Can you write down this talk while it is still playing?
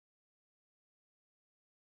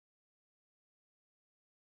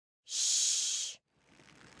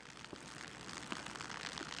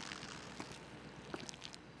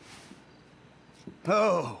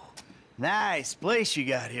Oh, nice place you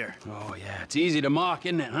got here. Oh, yeah, it's easy to mock,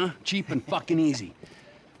 isn't it, huh? Cheap and fucking easy.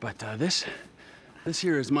 But this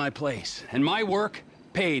here is my place, and my work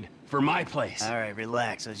paid for my place. All right,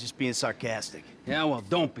 relax. I was just being sarcastic. Yeah, well,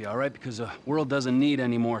 don't be, all right? Because the world doesn't need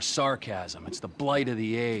any more sarcasm. It's the blight of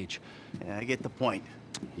the age. Yeah, I get the point.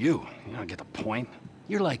 You don't get the point.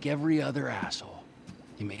 You're like every other asshole.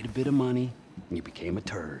 You made a bit of money, and you became a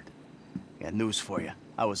turd. Got news for you.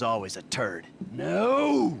 I was always a turd.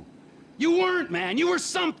 No! You weren't, man. You were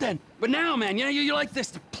something. But now, man, you're like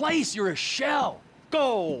this place. You're a shell.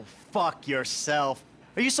 Go fuck yourself.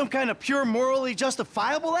 Are you some kind of pure morally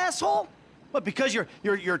justifiable asshole? What, because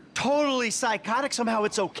you're totally psychotic, somehow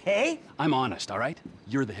it's okay? I'm honest, all right?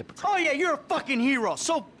 You're the hypocrite. Oh yeah, you're a fucking hero,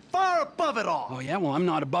 so far above it all. Oh yeah? Well, I'm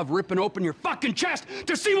not above ripping open your fucking chest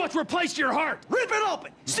to see what's replaced your heart. Rip it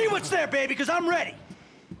open! See what's there, baby, because I'm ready.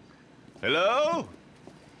 Hello?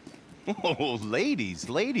 Oh,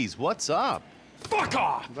 ladies, what's up? Fuck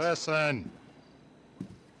off! Listen.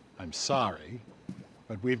 I'm sorry,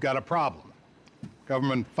 but we've got a problem.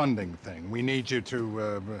 Government funding thing. We need you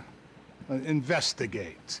to,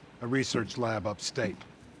 investigate a research lab upstate.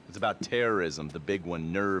 It's about terrorism, the big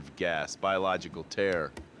one, nerve gas, biological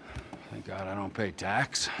terror. Thank God I don't pay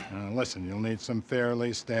tax. Listen, you'll need some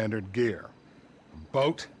fairly standard gear. A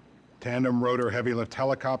boat, tandem rotor heavy lift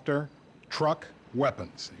helicopter, truck,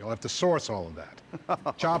 weapons. You'll have to source all of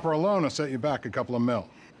that. Chopper alone will set you back a couple of mil.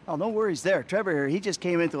 Oh, no worries there. Trevor here, he just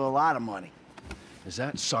came into a lot of money. Is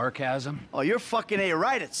that sarcasm? Oh, you're fucking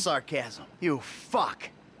A-right at sarcasm. You fuck.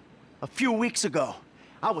 A few weeks ago,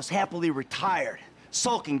 I was happily retired,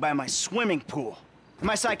 sulking by my swimming pool. And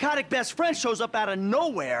my psychotic best friend shows up out of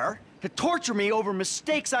nowhere to torture me over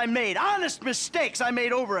mistakes I made, honest mistakes I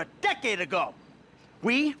made over a decade ago.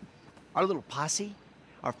 We, our little posse,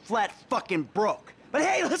 are flat fucking broke. But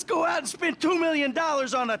hey, let's go out and spend $2 million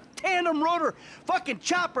on a tandem rotor fucking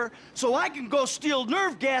chopper so I can go steal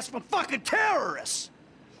nerve gas from fucking terrorists.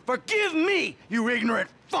 Forgive me, you ignorant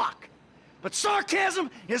fuck. But sarcasm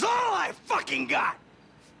is all I fucking got.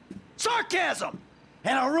 Sarcasm!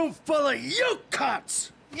 And a room full of you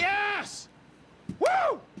cunts! Yes!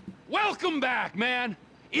 Woo! Welcome back, man.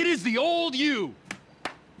 It is the old you.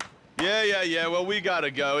 Yeah, well, we gotta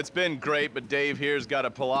go. It's been great, but Dave here's got a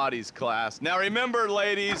Pilates class. Now remember,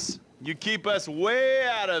 ladies, you keep us way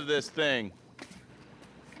out of this thing.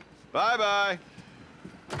 Bye-bye.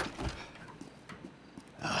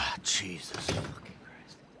 Ah, Jesus fucking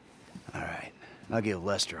Christ. All right, I'll give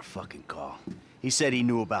Lester a fucking call. He said he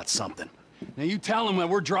knew about something. Now you tell him that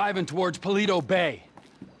we're driving towards Paleto Bay.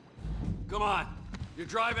 Come on. You're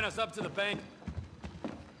driving us up to the bank.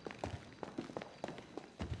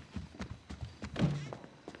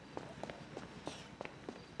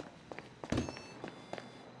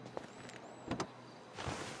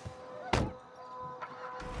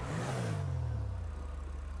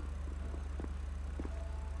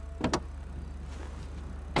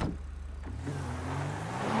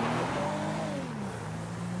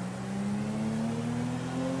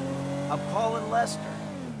 I'm calling Lester.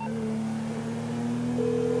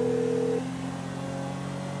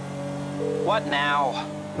 What now?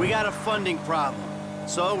 We got a funding problem,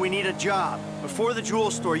 so we need a job. Before the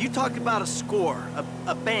jewel store, you talked about a score,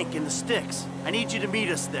 a bank in the sticks. I need you to meet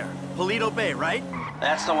us there. Paleto Bay, right?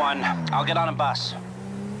 That's the one. I'll get on a bus.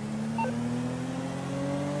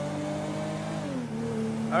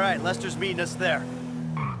 All right, Lester's meeting us there.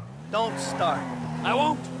 Don't start. I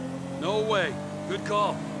won't. No way. Good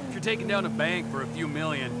call. If you're taking down a bank for a few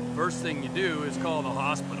million, first thing you do is call the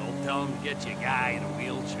hospital, tell them to get you a guy in a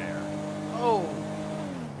wheelchair. Oh,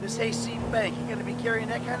 this AC bank, you gonna be carrying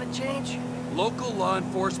that kind of change? Local law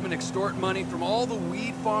enforcement extort money from all the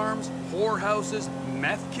weed farms, whorehouses,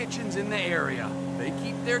 meth kitchens in the area. They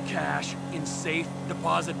keep their cash in safe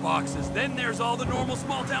deposit boxes. Then there's all the normal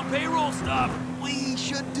small-town payroll stuff. We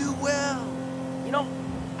should do well. You know,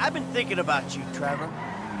 I've been thinking about you, Trevor.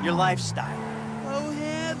 Your lifestyle. Oh,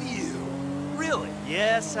 have you? Really?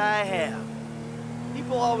 Yes, I have.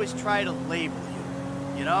 People always try to label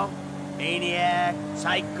you, you know? Maniac,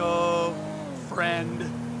 psycho,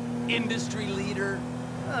 Friend, industry leader.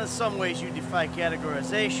 Some ways you defy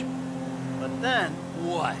categorization. But then,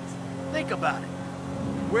 What? think about it.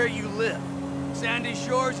 Where you live. Sandy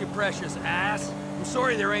Shores, you precious ass. I'm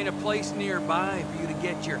sorry there ain't a place nearby for you to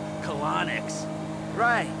get your colonics.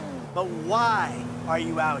 Right. But why are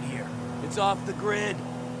you out here? It's off the grid.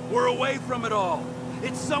 We're away from it all.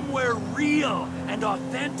 It's somewhere real and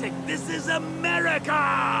authentic. This is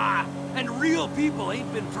America! And real people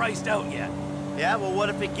ain't been priced out yet. Yeah, well, what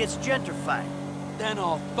if it gets gentrified? Then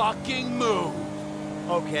I'll fucking move.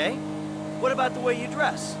 Okay. What about the way you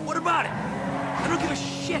dress? What about it? I don't give a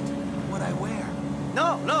shit what I wear.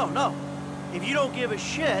 No. If you don't give a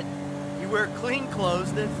shit, you wear clean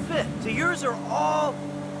clothes that fit. So yours are all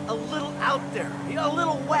a little out there, a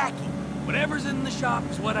little wacky. Whatever's in the shop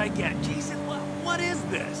is what I get. Jesus, what is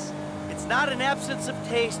this? It's not an absence of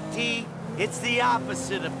taste, T. It's the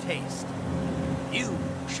opposite of taste. You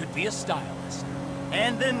should be a stylist.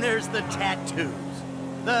 And then there's the tattoos,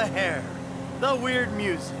 the hair, the weird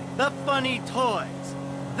music, the funny toys,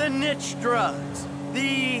 the niche drugs,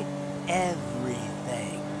 the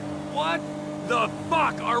everything. What the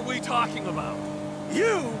fuck are we talking about?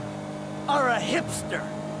 You are a hipster.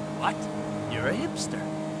 What? You're a hipster.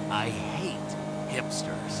 I hate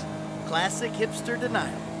hipsters. Classic hipster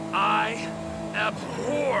denial. I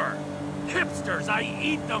abhor hipsters. I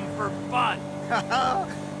eat them for fun.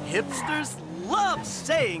 Hipsters love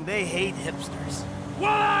saying they hate hipsters.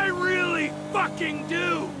 What I really fucking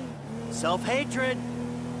do. Self-hatred.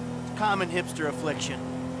 Common hipster affliction.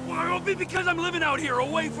 Well, it'll be because I'm living out here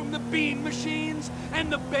away from the bean machines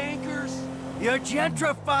and the bankers. You're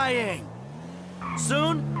gentrifying.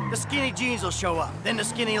 Soon, the skinny jeans will show up, then the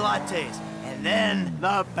skinny lattes, and then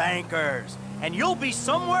the bankers. And you'll be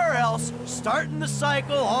somewhere else, starting the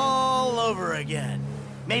cycle all over again.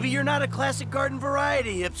 Maybe you're not a classic garden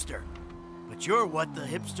variety hipster, but you're what the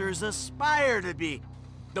hipsters aspire to be.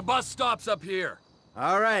 The bus stops up here.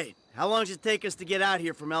 All right, how long does it take us to get out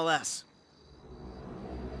here from LS?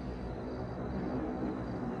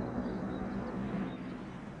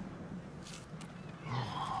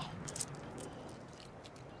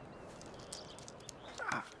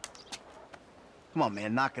 Come on,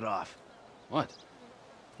 man, knock it off. What?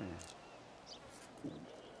 I'm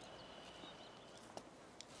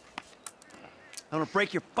gonna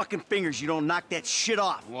break your fucking fingers. You don't knock that shit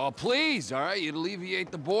off. Well, please, all right? You'd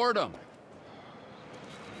alleviate the boredom.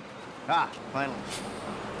 Ah, finally.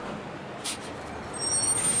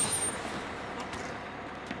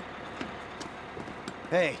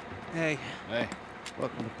 Hey. Hey.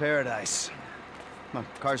 Welcome to paradise. Come on,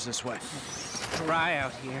 car's this way. Dry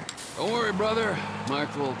out here. Don't worry, brother.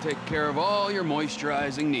 Mark will take care of all your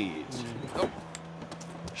moisturizing needs. Oh.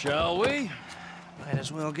 Shall we? Might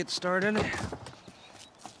as well get started.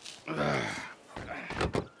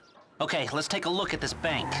 Okay, let's take a look at this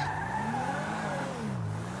bank.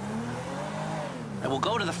 I will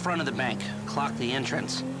go to the front of the bank, clock the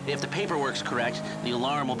entrance. If the paperwork's correct, the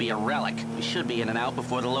alarm will be a relic. We should be in and out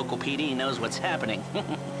before the local PD knows what's happening.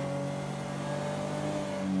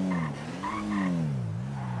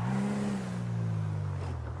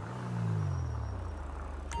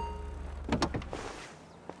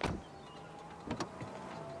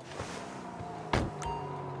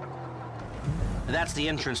 That's the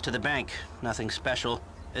entrance to the bank. Nothing special.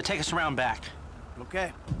 Take us around back.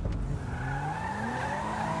 Okay.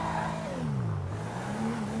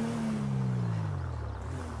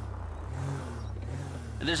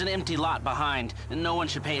 There's an empty lot behind, and no one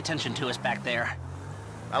should pay attention to us back there.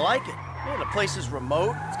 I like it. Yeah, the place is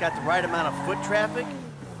remote. It's got the right amount of foot traffic.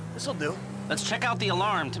 This'll do. Let's check out the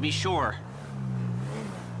alarm to be sure.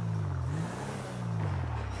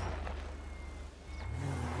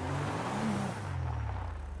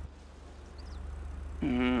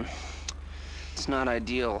 It's not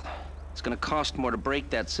ideal. It's gonna cost more to break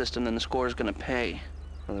that system than the score's gonna pay.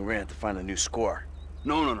 Well, then we're gonna have to find a new score.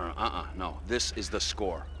 No. This is the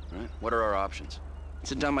score, right? What are our options?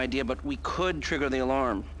 It's a dumb idea, but we could trigger the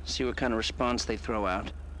alarm, see what kind of response they throw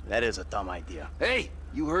out. That is a dumb idea. Hey,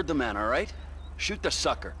 you heard the man, all right? Shoot the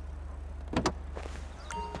sucker.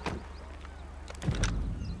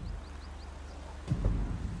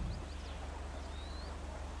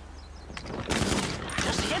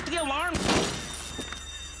 Just hit the alarm.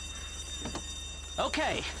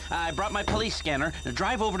 Okay, I brought my police scanner. Now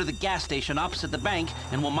drive over to the gas station opposite the bank,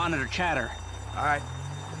 and we'll monitor chatter. All right.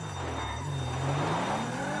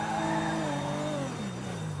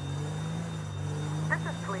 This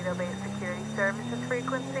is Paleto Bay Security Services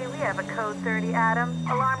frequency. We have a code 30 Adam.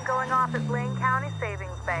 Alarm going off at Blaine County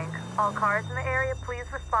Savings Bank. All cars in the area, please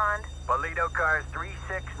respond. Paleto cars 3,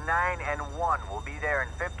 6, 9, and 1 will be there in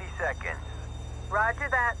 50 seconds. Roger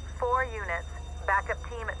that. 4 units. Backup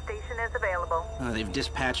team at station is available. They've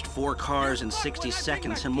dispatched 4 cars in 60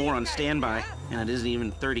 seconds and more on standby. And it isn't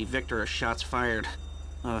even 30 Victor or shots fired.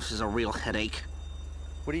 Oh, this is a real headache.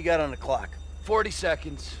 What do you got on the clock? 40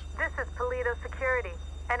 seconds. This is Paleto Security.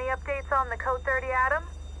 Any updates on the code 30 Adam?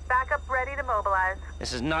 Backup ready to mobilize.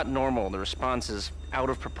 This is not normal. The response is out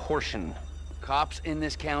of proportion. Cops in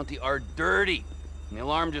this county are dirty. And the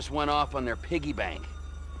alarm just went off on their piggy bank.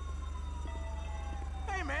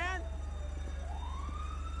 Hey, man.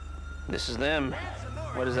 This is them.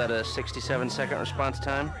 What is that, a 67-second response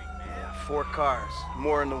time? Yeah, 4 cars,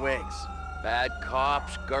 more in the wings. Bad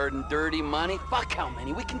cops, guarding dirty money. Fuck how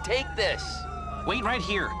many? We can take this. Wait right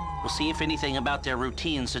here. We'll see if anything about their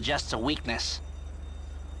routine suggests a weakness.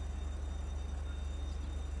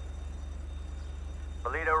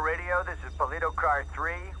 Paleto Radio, this is Paleto Car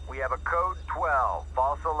 3. We have a code 12,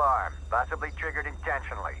 false alarm, possibly triggered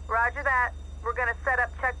intentionally. Roger that. We're gonna set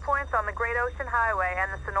up checkpoints on the Great Ocean Highway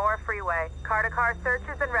and the Sonora Freeway. Car-to-car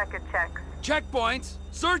searches and record checks. Checkpoints?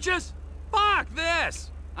 Searches? Fuck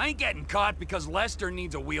this! I ain't getting caught because Lester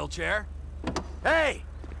needs a wheelchair. Hey!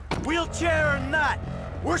 Wheelchair or not,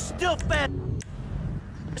 we're still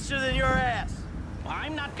faster than your ass. Well,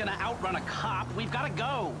 I'm not gonna outrun a cop. We've gotta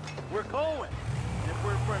go. We're going. And if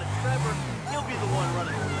we're in front of Trevor, he'll be the one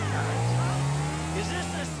running from the cops. Is this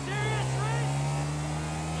a serious race?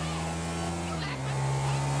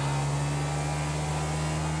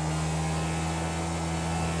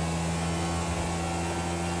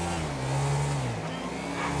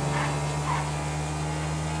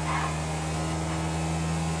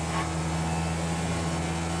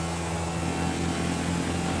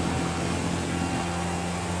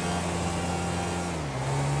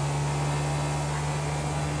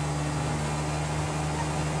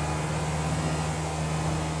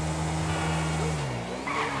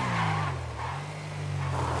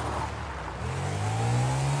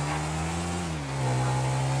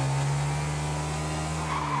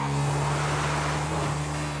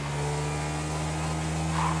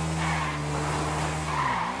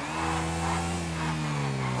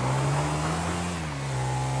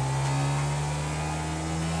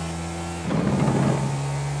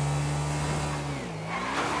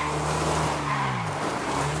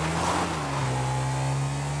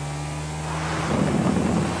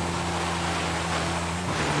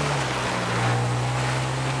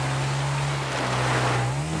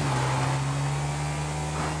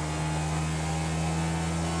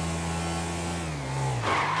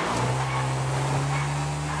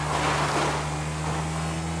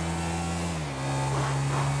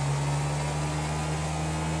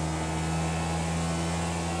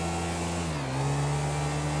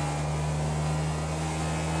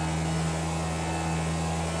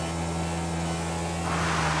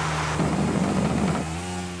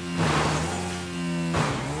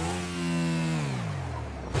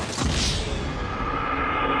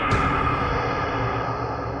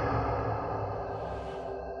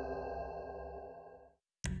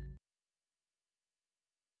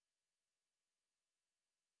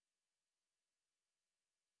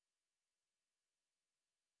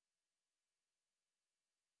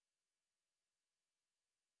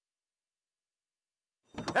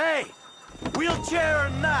 Hey! Wheelchair or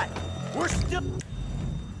not, we're still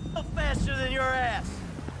faster than your ass.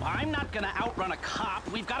 Well, I'm not gonna outrun a cop.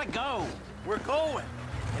 We've gotta go. We're going.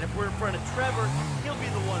 And if we're in front of Trevor, he'll be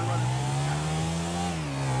the one running from the cops.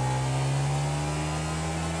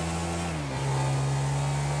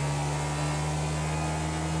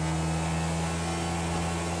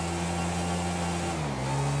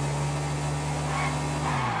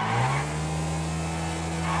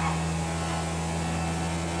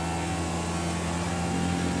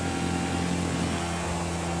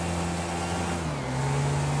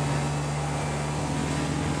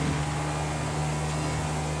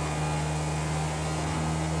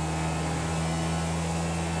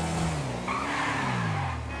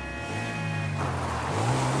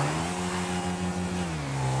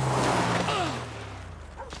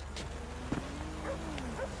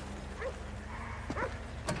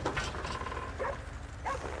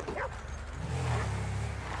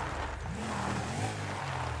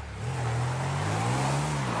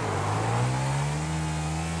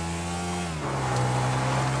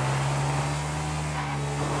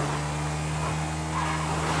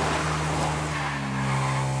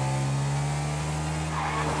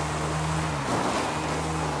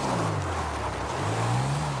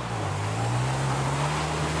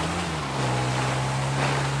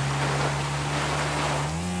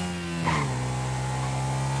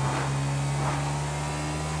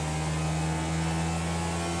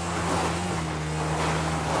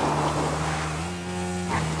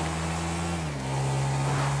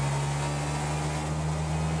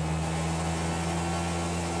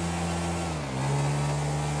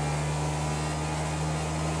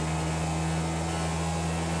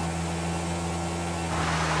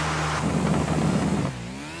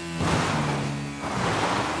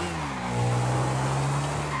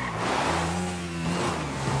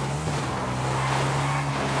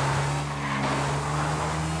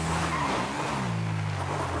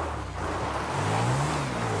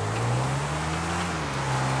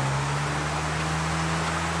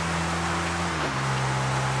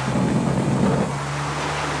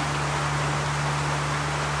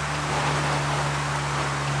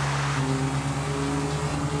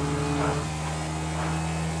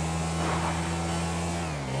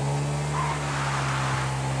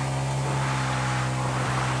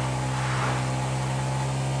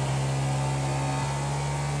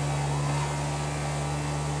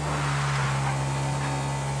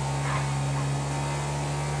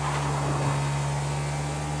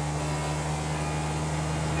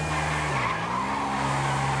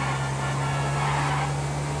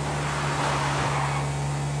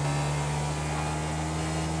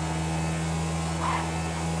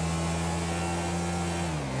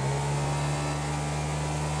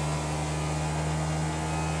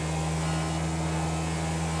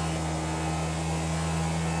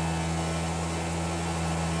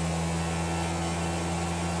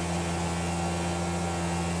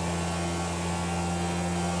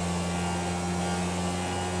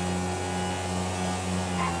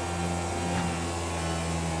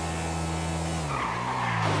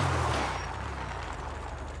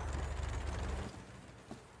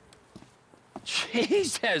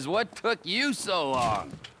 Jesus, what took you so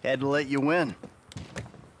long? Had to let you win.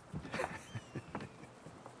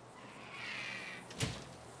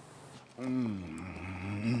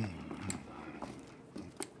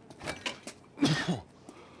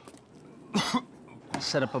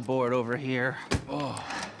 Set up a board over here. Oh.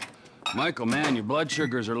 Michael, man, your blood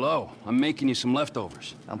sugars are low. I'm making you some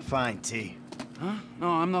leftovers. I'm fine, T. Huh? No,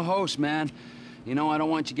 I'm the host, man. You know, I don't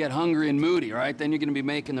want you to get hungry and moody, right? Then you're gonna be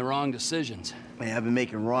making the wrong decisions. Man, I've been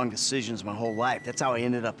making wrong decisions my whole life. That's how I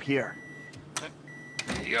ended up here.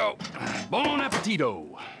 Here you go. Bon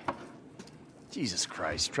appetito. Jesus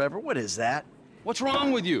Christ, Trevor, what is that? What's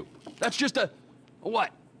wrong with you? That's just a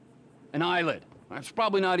what? An eyelid. That's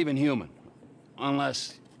probably not even human.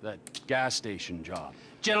 Unless that gas station job.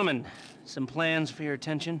 Gentlemen, some plans for your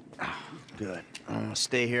attention? Good. I'm gonna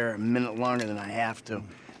stay here a minute longer than I have to.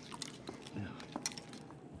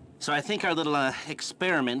 So I think our little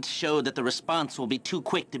experiment showed that the response will be too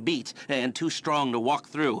quick to beat and too strong to walk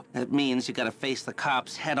through. That means you gotta face the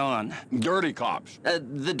cops head on. Dirty cops. The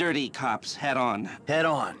dirty cops head on. Head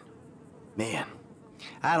on. Man,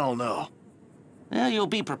 I don't know. Well, you'll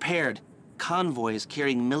be prepared. Convoys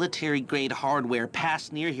carrying military-grade hardware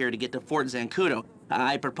pass near here to get to Fort Zancudo.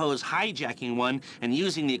 I propose hijacking one and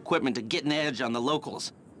using the equipment to get an edge on the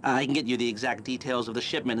locals. I can get you the exact details of the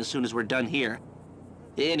shipment as soon as we're done here.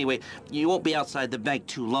 Anyway, you won't be outside the bank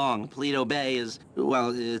too long. Paleto Bay is,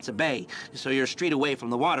 well, it's a bay, so you're a street away from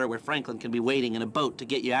the water where Franklin can be waiting in a boat to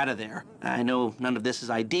get you out of there. I know none of this is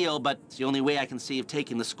ideal, but it's the only way I can see of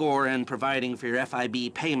taking the score and providing for your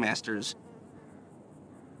FIB paymasters.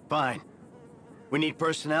 Fine. We need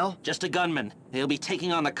personnel? Just a gunman. They'll be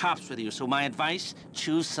taking on the cops with you, so my advice,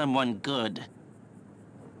 choose someone good.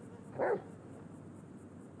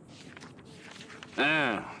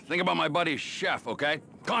 Think about my buddy Chef, okay?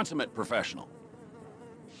 Consummate professional.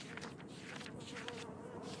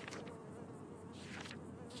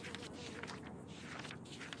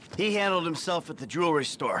 He handled himself at the jewelry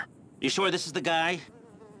store. You sure this is the guy?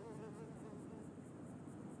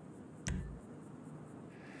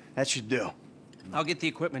 That should do. I'll get the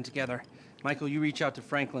equipment together. Michael, you reach out to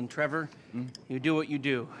Franklin. Trevor, you do what you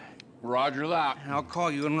do. Roger that. I'll call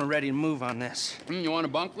you when we're ready to move on this. You want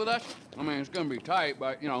to bunk with us? I mean, it's gonna be tight,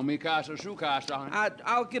 but, you know, mi casa, su casa.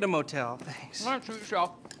 I'll get a motel, thanks. All right, suit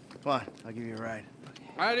yourself. Come on, I'll give you a ride.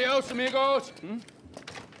 Adios, amigos.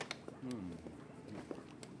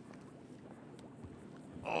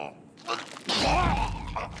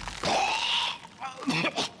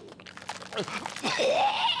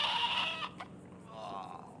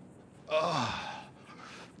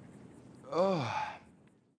 Oh.